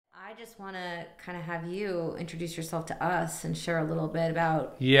I just want to kind of have you introduce yourself to us and share a little bit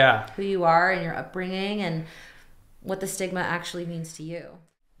about who you are and your upbringing and what the stigma actually means to you.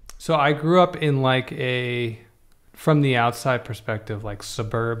 So I grew up in like from the outside perspective, like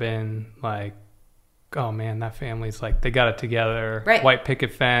suburban, like, oh man, that family's like, they got it together. Right. White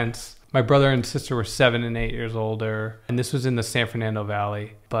picket fence. My brother and sister were 7 and 8 years older. And this was in the San Fernando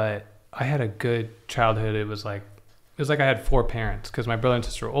Valley. But I had a good childhood. It was like I had 4 parents because my brother and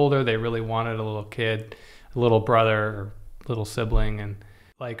sister were older. They really wanted a little kid, a little brother or little sibling. And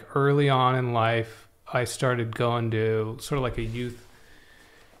like early on in life, I started going to sort of like a youth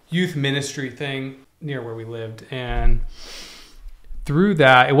ministry thing near where we lived. And through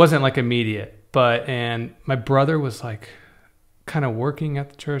that, it wasn't like immediate, and my brother was like kind of working at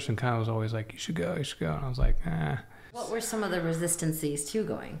the church and kind of was always like, you should go. And I was like, eh. What were some of the resistances to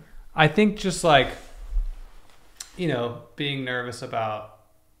going? I think just like, being nervous about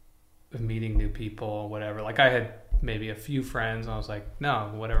meeting new people or whatever. Like I had maybe a few friends and I was like, no,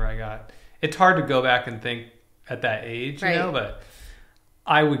 whatever I got. It's hard to go back and think at that age, right. But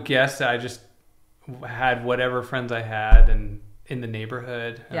I would guess that I just had whatever friends I had and in the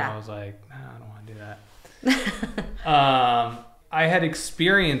neighborhood. And I was like, no, I don't want to do that. I had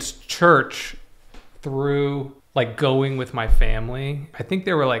experienced church through like going with my family. I think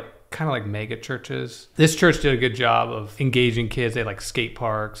there were like kind of like mega churches. This church did a good job of engaging kids. They had like skate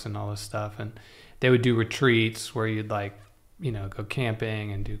parks and all this stuff. And they would do retreats where you'd like, go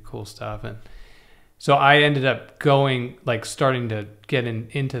camping and do cool stuff. And so I ended up going, like starting to get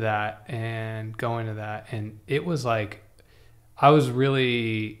into that and going to that. And it was like, I was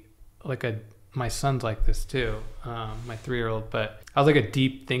really like my son's like this too, my 3-year-old, but I was like a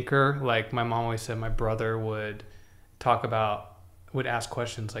deep thinker. Like my mom always said, my brother would ask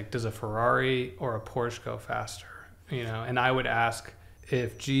questions like, does a Ferrari or a Porsche go faster? And I would ask,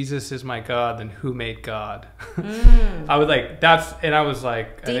 if Jesus is my God, then who made God? I would like, and I was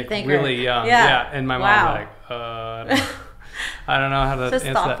like, deep I think thinker. Really young. Yeah. And my mom was like, I don't know how to just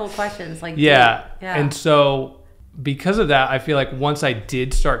answer thoughtful that. Questions. Like, yeah. Deep. Yeah. And so because of that, I feel like once I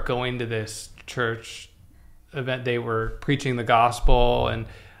did start going to this church event, they were preaching the gospel and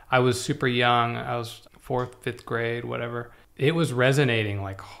I was super young. I was 4th, 5th grade, whatever. It was resonating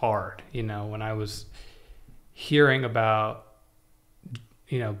like hard, when I was hearing about,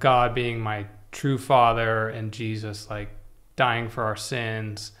 God being my true father and Jesus like dying for our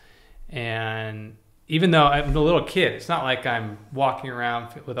sins. And even though I'm a little kid, it's not like I'm walking around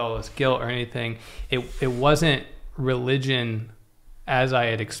with all this guilt or anything. It wasn't religion as I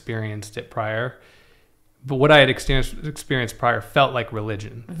had experienced it prior. But what I had experienced prior felt like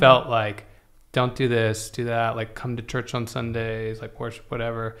religion. Mm-hmm. Felt like, don't do this, do that, like come to church on Sundays, like worship,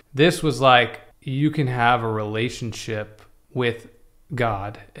 whatever. This was like, you can have a relationship with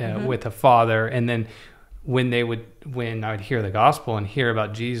God, with a father. And then when I would hear the gospel and hear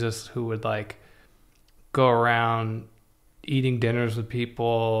about Jesus, who would like go around eating dinners with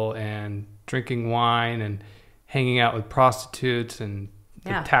people and drinking wine and hanging out with prostitutes and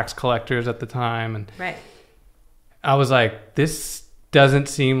the tax collectors at the time. And right. I was like, this doesn't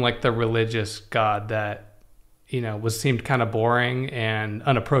seem like the religious God that, seemed kind of boring and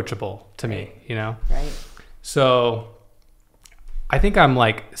unapproachable to me, Right. So I think I'm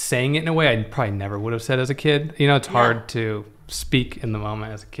like saying it in a way I probably never would have said as a kid. It's hard to speak in the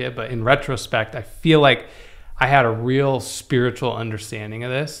moment as a kid, but in retrospect, I feel like I had a real spiritual understanding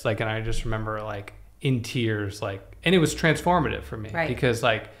of this. Like, and I just remember like in tears, like, and it was transformative for me because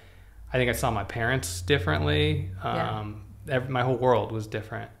like, I think I saw my parents differently. My whole world was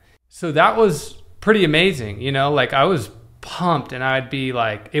different. So that was pretty amazing. Like I was pumped and I'd be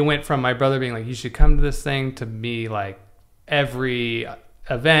like, it went from my brother being like, you should come to this thing to me like every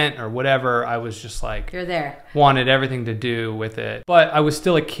event or whatever. I was just like, you're there, wanted everything to do with it. But I was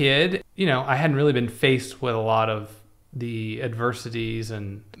still a kid. I hadn't really been faced with a lot of the adversities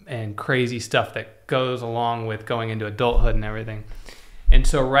and crazy stuff that goes along with going into adulthood and everything. And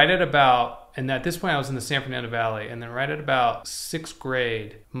so at this point I was in the San Fernando Valley, and then right at about 6th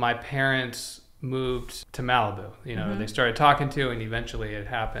grade, my parents moved to Malibu. They started talking to, and eventually it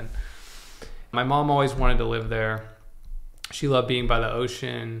happened. My mom always wanted to live there. She loved being by the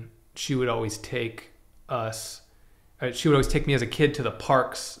ocean. She would always take me as a kid to the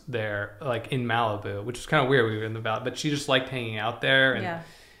parks there, like in Malibu, which was kind of weird. We were in the valley, but she just liked hanging out there. And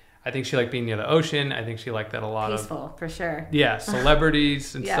I think she liked being near the ocean. I think she liked that a lot. Peaceful, for sure. Yeah,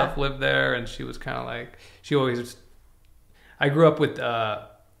 celebrities and stuff lived there. And she was kind of like, I grew up with,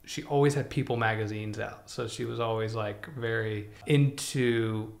 she always had People magazines out. So she was always like very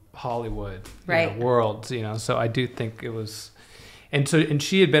into Hollywood worlds, so I do think it was And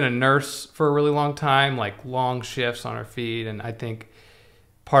she had been a nurse for a really long time, like long shifts on her feet. And I think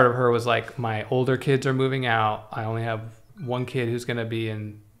part of her was like, my older kids are moving out. I only have one kid who's going to be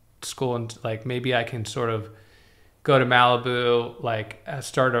in school, and like maybe I can sort of go to Malibu, like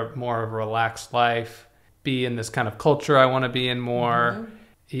start a more of a relaxed life, be in this kind of culture I want to be in more. Mm-hmm.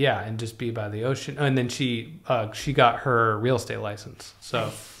 Yeah, and just be by the ocean. And then she got her real estate license. So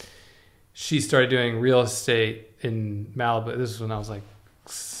nice. She started doing real estate in Malibu. This is when I was like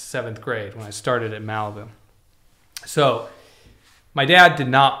 7th grade, when I started at Malibu. So my dad did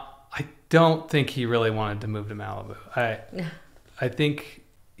not, I don't think he really wanted to move to Malibu. I think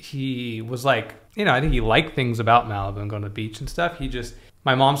he was like, I think he liked things about Malibu and going to the beach and stuff.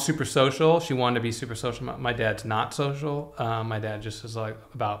 My mom's super social. She wanted to be super social. My dad's not social. My dad just is like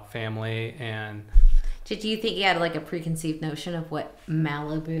about family. And did you think he had like a preconceived notion of what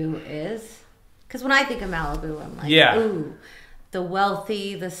Malibu is? Because when I think of Malibu, I'm like, ooh, the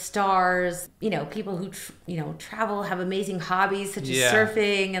wealthy, the stars, people who, travel, have amazing hobbies such as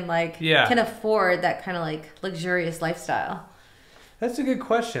surfing and can afford that kind of like luxurious lifestyle. That's a good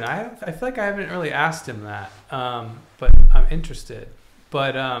question. I feel like I haven't really asked him that, but I'm interested.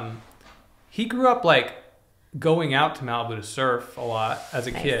 But he grew up like going out to Malibu to surf a lot as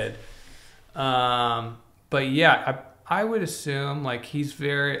a kid. But yeah, I would assume like he's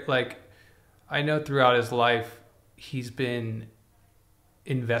very like, I know throughout his life he's been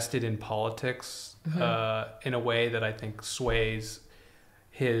invested in politics in a way that I think sways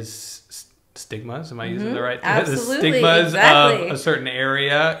his stigmas. Am I using the right? Absolutely, the stigmas exactly. of a certain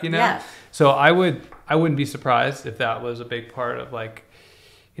area, Yeah. So I wouldn't be surprised if that was a big part of like,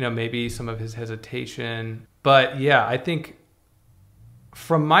 maybe some of his hesitation. But yeah, I think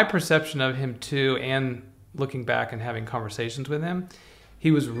from my perception of him too, and looking back and having conversations with him, he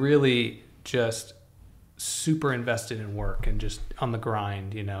was really just super invested in work and just on the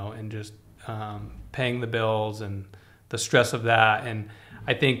grind, and just paying the bills and the stress of that. And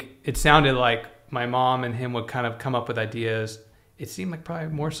I think it sounded like my mom and him would kind of come up with ideas. It seemed like probably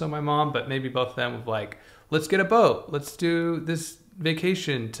more so my mom, but maybe both of them would like, let's get a boat. Let's do this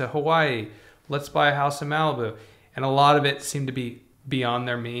vacation to Hawaii. Let's buy a house in Malibu. And a lot of it seemed to be beyond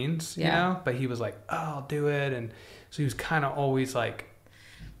their means, but he was like, oh, I'll do it. And so he was kind of always like,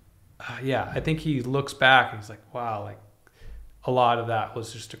 I think he looks back and he's like, wow, like a lot of that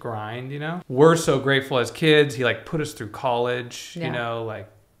was just a grind, We're so grateful as kids. He like put us through college, like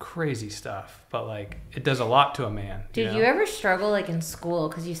crazy stuff, but like it does a lot to a man. Did you ever struggle like in school?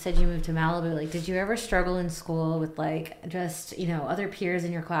 Because you said you moved to Malibu. Like, did you ever struggle in school with like just, other peers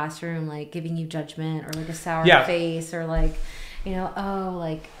in your classroom, like giving you judgment or like a sour face or like,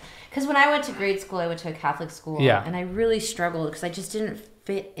 because when I went to grade school, I went to a Catholic school and I really struggled because I just didn't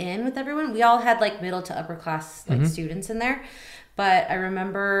fit in with everyone. We all had like middle to upper class like students in there. But I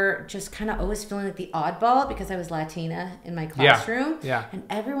remember just kind of always feeling like the oddball because I was Latina in my classroom. Yeah. And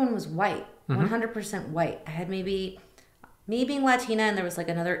everyone was white, 100% white. I had me being Latina, and there was like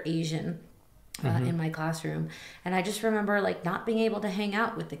another Asian in my classroom. And I just remember like not being able to hang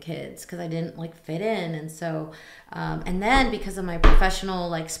out with the kids because I didn't like fit in. And so, and then because of my professional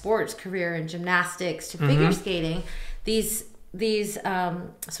like sports career and gymnastics to figure skating,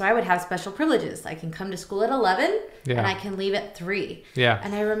 so I would have special privileges. I can come to school at 11 and I can leave at 3. Yeah.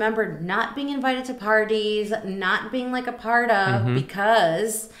 And I remember not being invited to parties, not being like a part of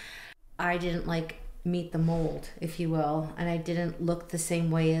because I didn't like meet the mold, if you will, and I didn't look the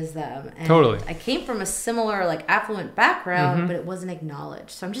same way as them. And totally. I came from a similar like affluent background, but it wasn't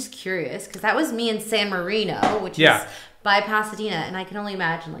acknowledged. So I'm just curious because that was me in San Marino, which is by Pasadena, and I can only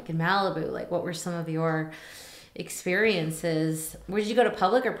imagine like in Malibu, like what were some of your experiences? Where did you go to,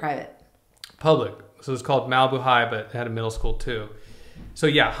 public or private? Public. So it's called Malibu High, but it had a middle school too. So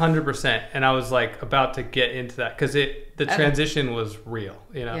yeah, 100%. And I was like about to get into that because the transition was real,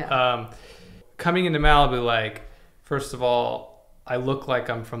 coming into Malibu, like, first of all, I look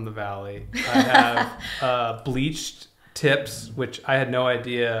like I'm from the Valley. I have bleached tips, which I had no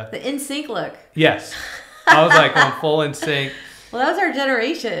idea. The NSYNC look. Yes. I was like on full NSYNC. Well, that was our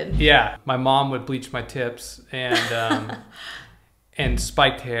generation. Yeah. My mom would bleach my tips and and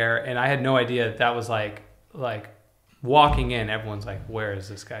spiked hair. And I had no idea that was like walking in, everyone's like, where is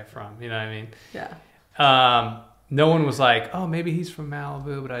this guy from? You know what I mean? Yeah. No one was like, oh, maybe he's from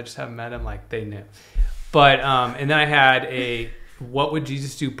Malibu, but I just haven't met him. Like, they knew. But, and then I had a What Would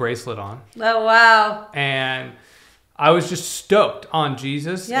Jesus Do bracelet on. Oh, wow. And I was just stoked on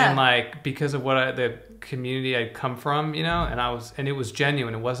Jesus. Yeah. And like, because of the community I'd come from, and it was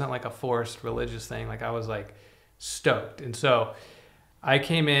genuine. It wasn't like a forced religious thing. Like, I was like stoked. And so I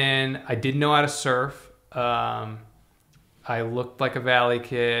came in, I didn't know how to surf. I looked like a Valley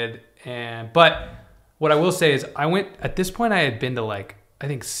kid. But what I will say is at this point I had been to like, I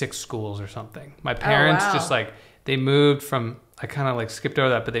think 6 schools or something. My parents just like, they moved from, I kind of like skipped over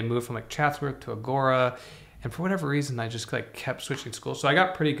that, but they moved from like Chatsworth to Agora. And for whatever reason, I just like kept switching schools. So I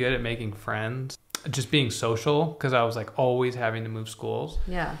got pretty good at making friends, just being social, because I was like always having to move schools.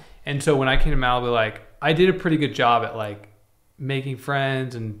 Yeah. And so when I came to Malibu, like I did a pretty good job at like making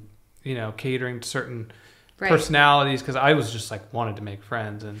friends and, you know, catering to certain personalities, because I was just like wanted to make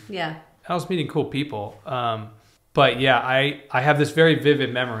friends, and I was meeting cool people. But yeah, I have this very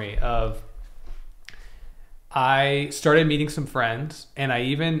vivid memory of I started meeting some friends, and I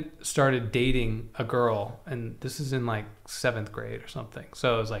even started dating a girl, and this is in like 7th grade or something.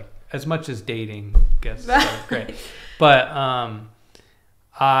 So it was like as much as dating gets 7th grade. But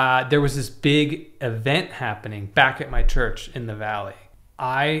there was this big event happening back at my church in the Valley.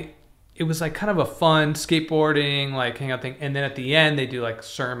 It was like kind of a fun skateboarding, like hangout thing. And then at the end they do like a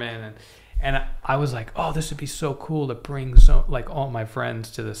sermon, and I was like, oh, this would be so cool to bring all my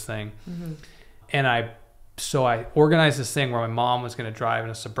friends to this thing. Mm-hmm. And so I organized this thing where my mom was going to drive in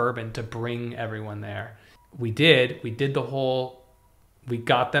a Suburban to bring everyone there. We did the whole, we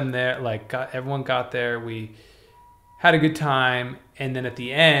got them there, like everyone got there. We had a good time. And then at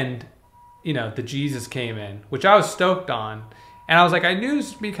the end, you know, the Jesus came in, which I was stoked on. And I was like, I knew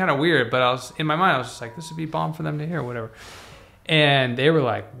this would be kind of weird, but in my mind, I was just like, this would be bomb for them to hear, whatever. And they were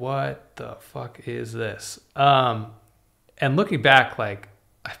like, what the fuck is this? And looking back, like,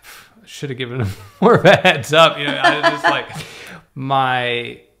 I should have given them more of a heads up. You know, I was just like,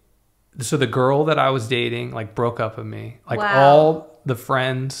 so the girl that I was dating, like, broke up with me. Like, all the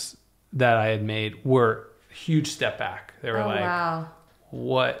friends that I had made were a huge step back. They were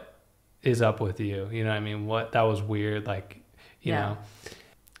what is up with you? You know what I mean? That was weird. Like, you know,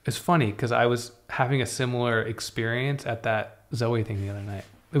 it's funny because I was having a similar experience at that Zoe thing the other night.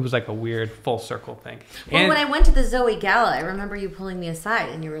 It was like a weird full circle thing. Well, when I went to the Zoe Gala, I remember you pulling me aside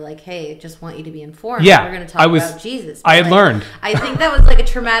and you were like, hey, just want you to be informed. Yeah. We're going to talk about Jesus. I had learned. I think that was like a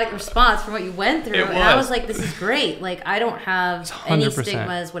traumatic response from what you went through. And I was like, this is great. Like, I don't have any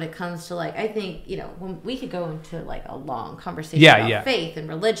stigmas when it comes to like, I think, you know, when we could go into like a long conversation about faith and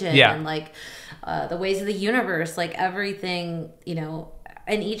religion and like the ways of the universe, like everything, you know,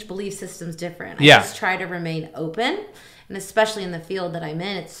 and each belief system's different. I just try to remain open. And especially in the field that I'm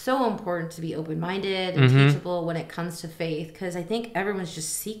in, it's so important to be open-minded and teachable when it comes to faith, because I think everyone's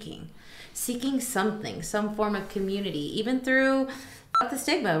just seeking something, some form of community. Even through the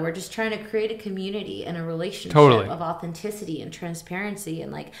stigma, we're just trying to create a community and a relationship of authenticity and transparency.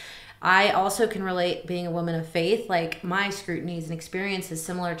 And like, I also can relate being a woman of faith, like my scrutinies and experiences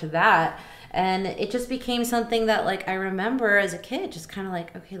similar to that. And it just became something that like I remember as a kid, just kind of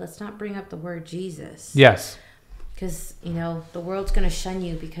like, okay, let's not bring up the word Jesus. Yes. Because, you know, the world's going to shun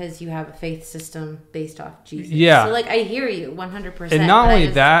you because you have a faith system based off Jesus. Yeah. So, like, I hear you 100%. And not only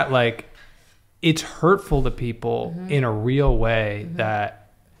that, like, it's hurtful to people in a real way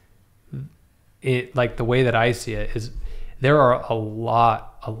that it, like, the way that I see it is there are a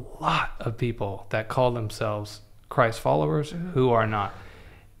lot of people that call themselves Christ followers who are not.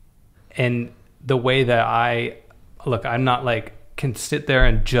 And the way that I'm not, like, can sit there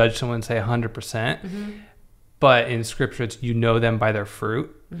and judge someone and say 100%. But in scripture, it's you know them by their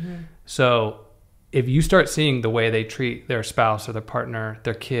fruit. So if you start seeing the way they treat their spouse or their partner,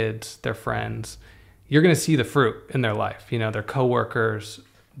 their kids, their friends, you're going to see the fruit in their life. You know, their coworkers,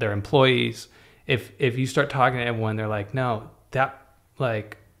 their employees. If you start talking to everyone, they're like, no, that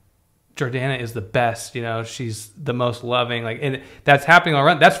like Jordana is the best. You know, she's the most loving. Like, and that's happening all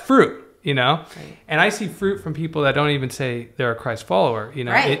around. That's fruit. You know, and I see fruit from people that don't even say they're a Christ follower. You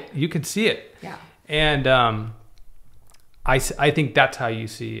know, you can see it. Yeah. And I think that's how you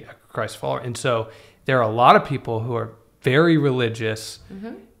see a Christ follower. And so there are a lot of people who are very religious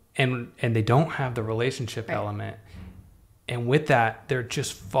and they don't have the relationship element. And with that, they're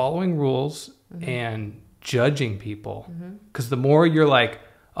just following rules and judging people. Because the more you're like,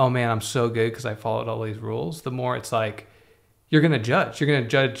 oh man, I'm so good because I followed all these rules, the more it's like, you're going to judge. You're going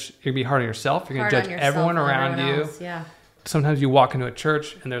to be hard on yourself. You're going to judge everyone around you. Yeah. Sometimes you walk into a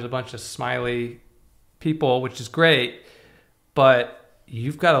church and there's a bunch of smiley people, which is great, but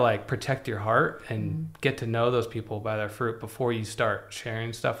you've got to like protect your heart and get to know those people by their fruit before you start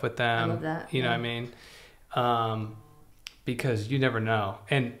sharing stuff with them. I love that. You know what I mean? Because you never know.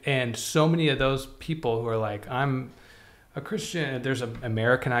 And so many of those people who are like, I'm a Christian, there's an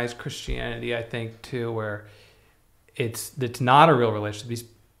Americanized Christianity, I think, too, where it's not a real relationship.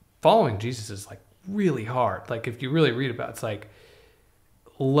 Following Jesus is like really hard. Like if you really read about it, it's like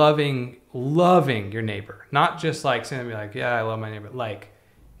loving your neighbor, not just like saying, be like, yeah, I love my neighbor. Like,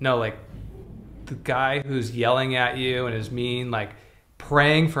 no, like the guy who's yelling at you and is mean, like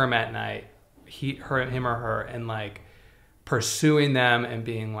praying for him at night, him or her, and like pursuing them and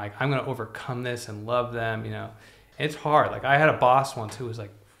being like, I'm going to overcome this and love them. You know, it's hard. Like I had a boss once who was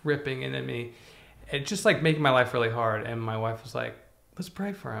like ripping into me. It just like making my life really hard. And my wife was like, let's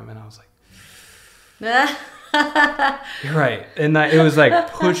pray for him. And I was like, you're right. And it was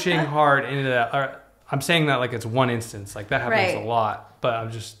like pushing hard into that. I'm saying that like it's one instance. Like that happens a lot.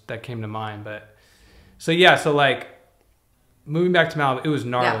 But that came to mind. But so yeah, so like moving back to Malibu, it was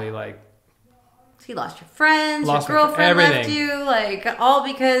gnarly. Yeah. Like you lost your friends, your girlfriend left you, like all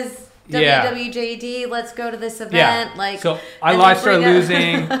because WWJD, let's go to this event. Yeah. Like, so I started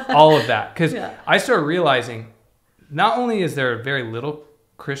losing all of that because I started realizing not only is there very little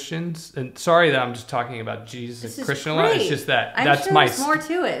Christians, and sorry that I'm just talking about Jesus and Christian law. It's just that that's there's more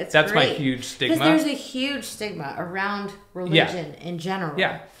to it. That's my huge stigma. Because there's a huge stigma around religion in general.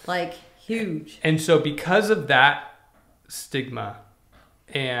 Yeah, like huge. And so because of that stigma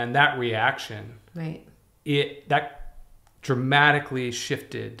and that reaction, that dramatically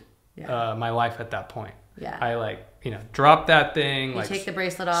shifted my life at that point. Yeah, I dropped that thing. You take the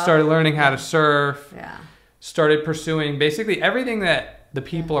bracelet off. Started learning how to surf. Yeah, started pursuing basically everything that the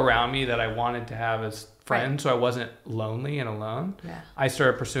people around me that I wanted to have as friends, so I wasn't lonely and alone. Yeah, I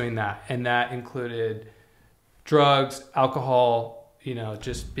started pursuing that, and that included drugs, alcohol,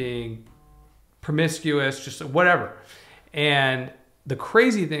 just being promiscuous, just whatever. And the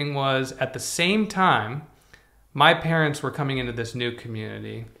crazy thing was, at the same time, my parents were coming into this new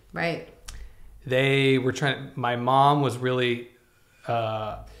community. Right. They were my mom was really,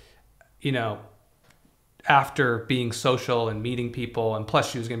 after being social and meeting people, and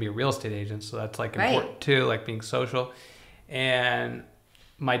plus she was going to be a real estate agent, so that's like important too, like being social. And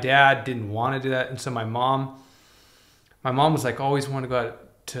my dad didn't want to do that, and so my mom was like always wanted to go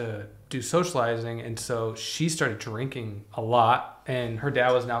out to do socializing, and so she started drinking a lot, and her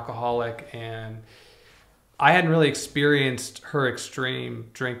dad was an alcoholic, and I hadn't really experienced her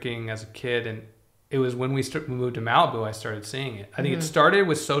extreme drinking as a kid, and it was when we moved to Malibu I started seeing it. I think it started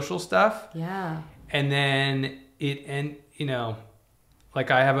with social stuff. Yeah. And then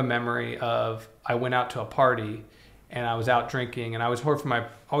like I have a memory of I went out to a party and I was out drinking, and I always heard from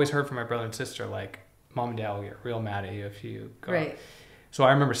my brother and sister, like, mom and dad will get real mad at you if you go. Right. So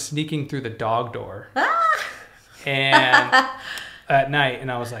I remember sneaking through the dog door and at night, and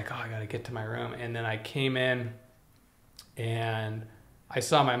I was like, oh, I got to get to my room. And then I came in and I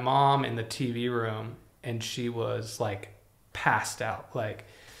saw my mom in the TV room, and she was like passed out, like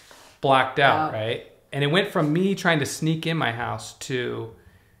blacked out, right? And it went from me trying to sneak in my house to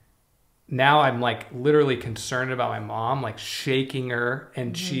now I'm like literally concerned about my mom, like shaking her,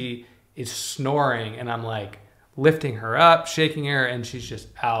 and she is snoring, and I'm like lifting her up, shaking her, and she's just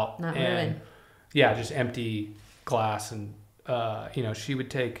out. Not moving. Yeah, just empty glass. And she would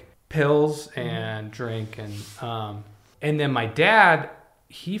take pills and drink, and then my dad,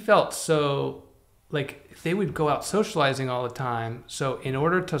 he felt so like they would go out socializing all the time. So in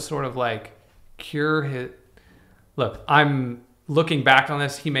order to sort of like cure I'm looking back on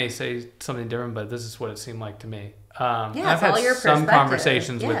this, he may say something different, but this is what it seemed like to me. I've had some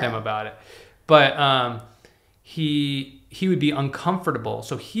conversations with him about it, but he would be uncomfortable,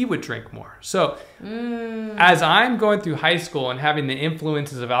 so he would drink more. So as I'm going through high school and having the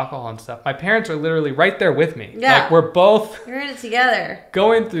influences of alcohol and stuff, my parents are literally right there with me. Yeah. Like we're both you're in it together,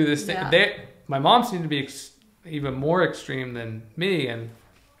 going through this thing. My mom seemed to be even more extreme than me, and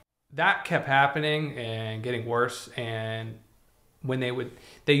that kept happening and getting worse. And when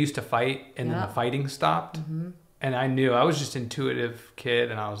they used to fight, and then the fighting stopped, and I knew, I was just an intuitive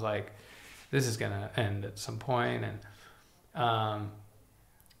kid, and I was like, this is gonna end at some point. And I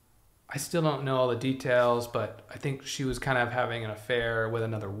still don't know all the details, but I think she was kind of having an affair with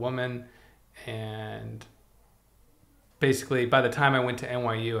another woman, and basically by the time I went to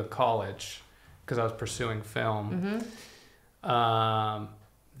NYU at college, because I was pursuing film,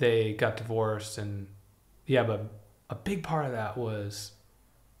 they got divorced. And but a big part of that was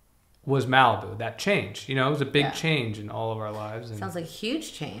Malibu. That change, it was a big change in all of our lives. And sounds like a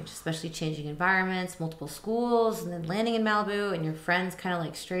huge change, especially changing environments, multiple schools, and then landing in Malibu, and your friends kind of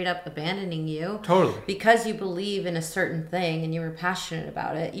like straight up abandoning you. Totally. Because you believe in a certain thing and you were passionate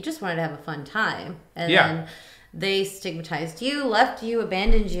about it. You just wanted to have a fun time. And then they stigmatized you, left you,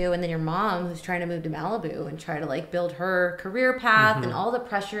 abandoned you, and then your mom, who's trying to move to Malibu and try to like build her career path and all the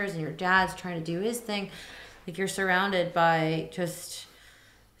pressures, and your dad's trying to do his thing. Like, you're surrounded by just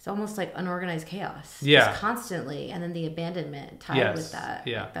it's almost like unorganized chaos. Yeah. Just constantly. And then the abandonment tied with that.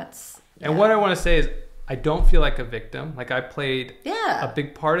 Yeah. Like that's. And what I want to say is I don't feel like a victim. Like I played a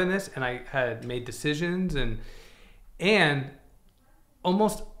big part in this, and I had made decisions and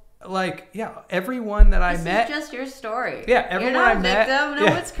almost like, everyone that I met. This is just your story. Yeah, everyone You're not I a met. victim.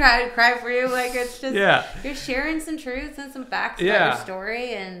 No one's cry for you. Like it's just you're sharing some truths and some facts about your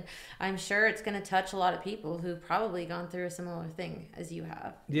story, and I'm sure it's going to touch a lot of people who've probably gone through a similar thing as you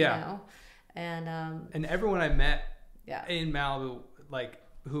have. Yeah. You know? And everyone I met in Malibu, like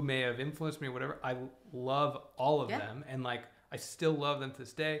who may have influenced me or whatever, I love all of them, and like I still love them to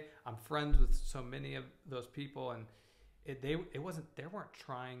this day. I'm friends with so many of those people, and they weren't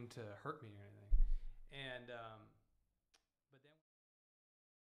trying to hurt me or anything. And